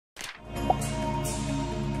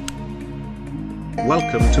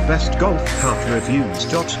Welcome to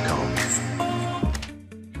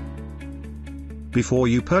bestgolfcartreviews.com. Before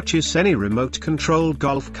you purchase any remote-controlled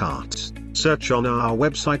golf carts, search on our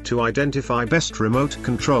website to identify best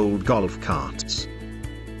remote-controlled golf carts.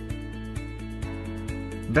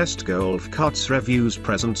 Best Golf Carts Reviews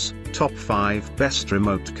presents Top 5 Best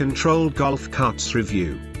Remote-Controlled Golf Carts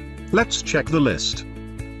Review. Let's check the list.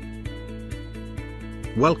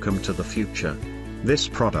 Welcome to the future. This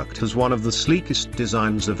product has one of the sleekest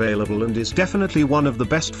designs available and is definitely one of the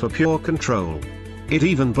best for pure control. It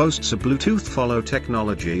even boasts a Bluetooth follow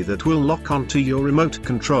technology that will lock onto your remote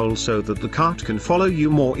control so that the cart can follow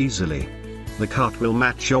you more easily. The cart will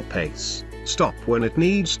match your pace, stop when it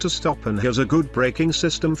needs to stop, and has a good braking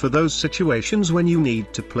system for those situations when you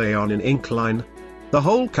need to play on an incline. The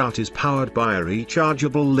whole cart is powered by a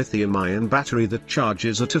rechargeable lithium-ion battery that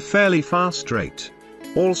charges at a fairly fast rate.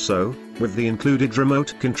 Also, with the included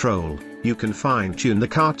remote control, you can fine-tune the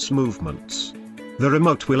cart's movements. The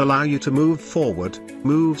remote will allow you to move forward,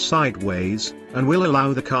 move sideways, and will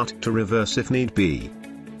allow the cart to reverse if need be.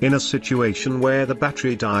 In a situation where the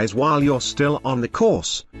battery dies while you're still on the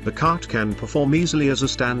course, the cart can perform easily as a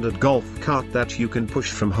standard golf cart that you can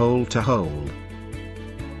push from hole to hole.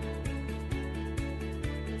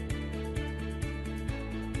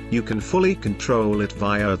 You can fully control it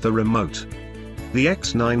via the remote. The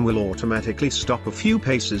X9 will automatically stop a few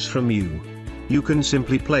paces from you. You can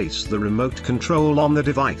simply place the remote control on the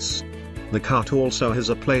device. The cart also has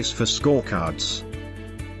a place for scorecards.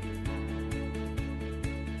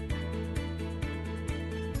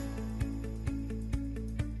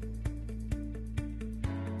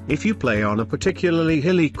 If you play on a particularly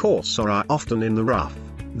hilly course or are often in the rough,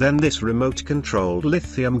 then this remote-controlled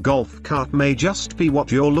lithium golf cart may just be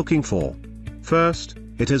what you're looking for. First,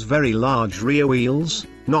 it has very large rear wheels.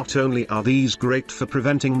 Not only are these great for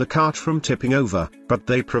preventing the cart from tipping over, but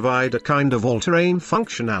they provide a kind of all-terrain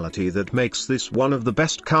functionality that makes this one of the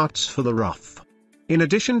best carts for the rough. In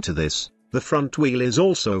addition to this, the front wheel is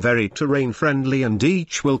also very terrain-friendly and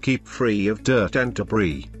each will keep free of dirt and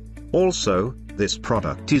debris. Also, this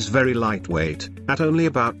product is very lightweight, at only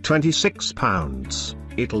about 26 pounds.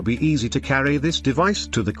 It'll be easy to carry this device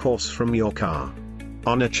to the course from your car.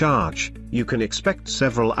 On a charge, you can expect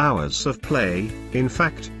several hours of play. In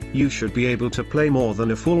fact, you should be able to play more than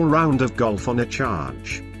a full round of golf on a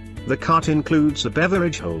charge. The cart includes a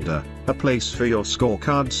beverage holder, a place for your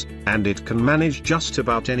scorecards, and it can manage just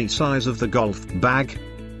about any size of the golf bag.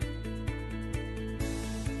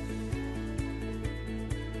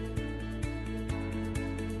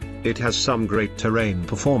 It has some great terrain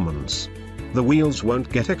performance. The wheels won't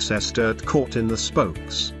get excess dirt caught in the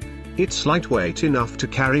spokes. It's lightweight enough to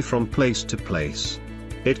carry from place to place.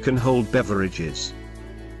 It can hold beverages.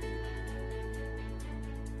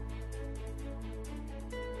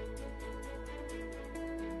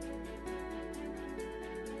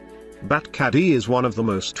 Bat-Caddy is one of the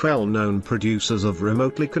most well-known producers of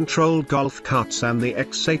remotely controlled golf carts, and the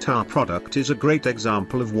X8R product is a great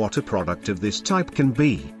example of what a product of this type can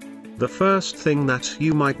be. The first thing that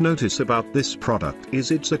you might notice about this product is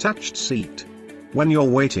its attached seat. When you're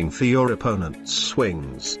waiting for your opponent's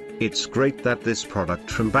swings, it's great that this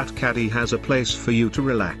product from Bat-Caddy has a place for you to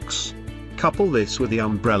relax. Couple this with the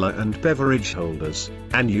umbrella and beverage holders,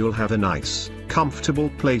 and you'll have a nice, comfortable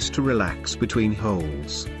place to relax between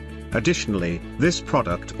holes. Additionally, this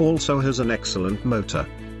product also has an excellent motor.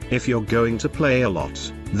 If you're going to play a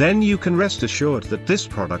lot, then you can rest assured that this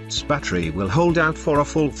product's battery will hold out for a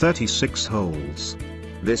full 36 holes.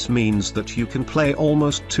 This means that you can play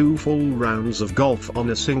almost 2 full rounds of golf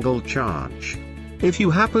on a single charge. If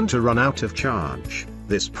you happen to run out of charge,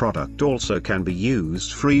 this product also can be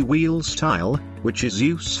used freewheel style, which is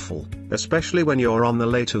useful, especially when you're on the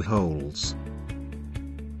later holes.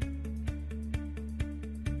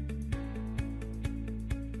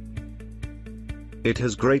 It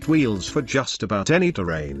has great wheels for just about any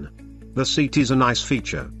terrain. The seat is a nice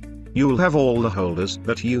feature. You'll have all the holders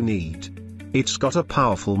that you need. It's got a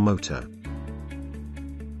powerful motor.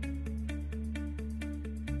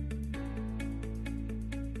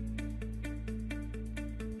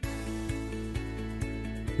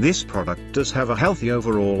 This product does have a healthy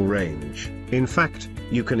overall range. In fact,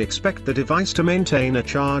 you can expect the device to maintain a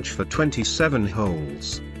charge for 27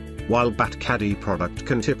 holes. While Bat-Caddy product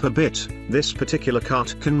can tip a bit, this particular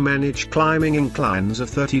cart can manage climbing inclines of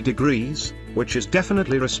 30 degrees, which is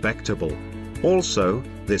definitely respectable. Also,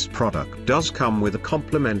 this product does come with a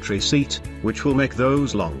complimentary seat, which will make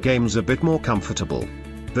those long games a bit more comfortable.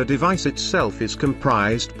 The device itself is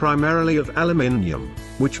comprised primarily of aluminium,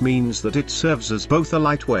 which means that it serves as both a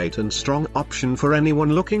lightweight and strong option for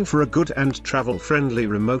anyone looking for a good and travel-friendly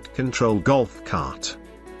remote control golf cart.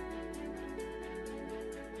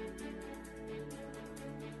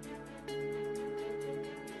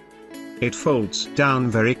 It folds down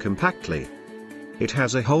very compactly. It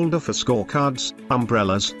has a holder for scorecards,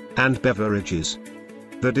 umbrellas, and beverages.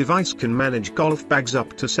 The device can manage golf bags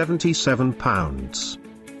up to 77 pounds.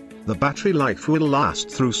 The battery life will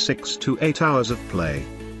last through 6 to 8 hours of play.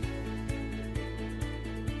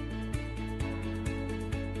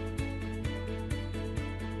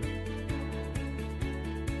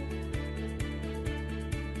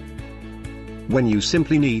 When you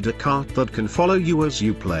simply need a cart that can follow you as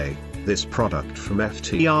you play, this product from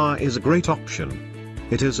X8R is a great option.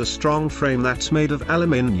 It has a strong frame that's made of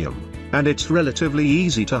aluminium, and it's relatively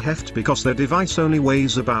easy to heft because the device only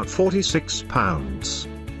weighs about 46 pounds.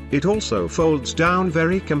 It also folds down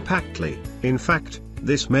very compactly. In fact,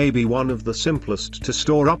 this may be one of the simplest to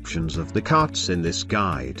store options of the carts in this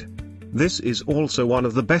guide. This is also one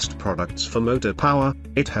of the best products for motor power.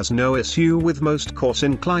 It has no issue with most course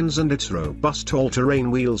inclines, and its robust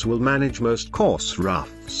all-terrain wheels will manage most course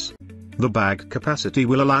roughs. The bag capacity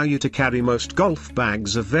will allow you to carry most golf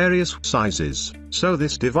bags of various sizes, so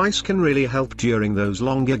this device can really help during those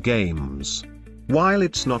longer games. While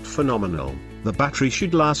it's not phenomenal, the battery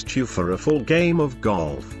should last you for a full game of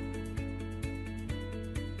golf.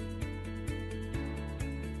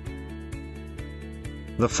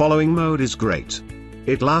 The following mode is great.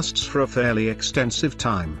 It lasts for a fairly extensive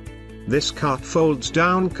time. This cart folds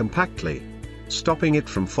down compactly. Stopping it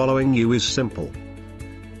from following you is simple.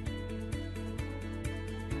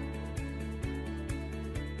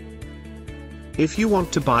 If you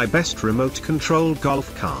want to buy best remote control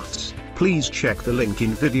golf carts, please check the link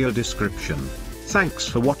in video description. Thanks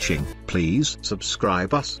for watching. Please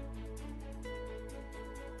subscribe us.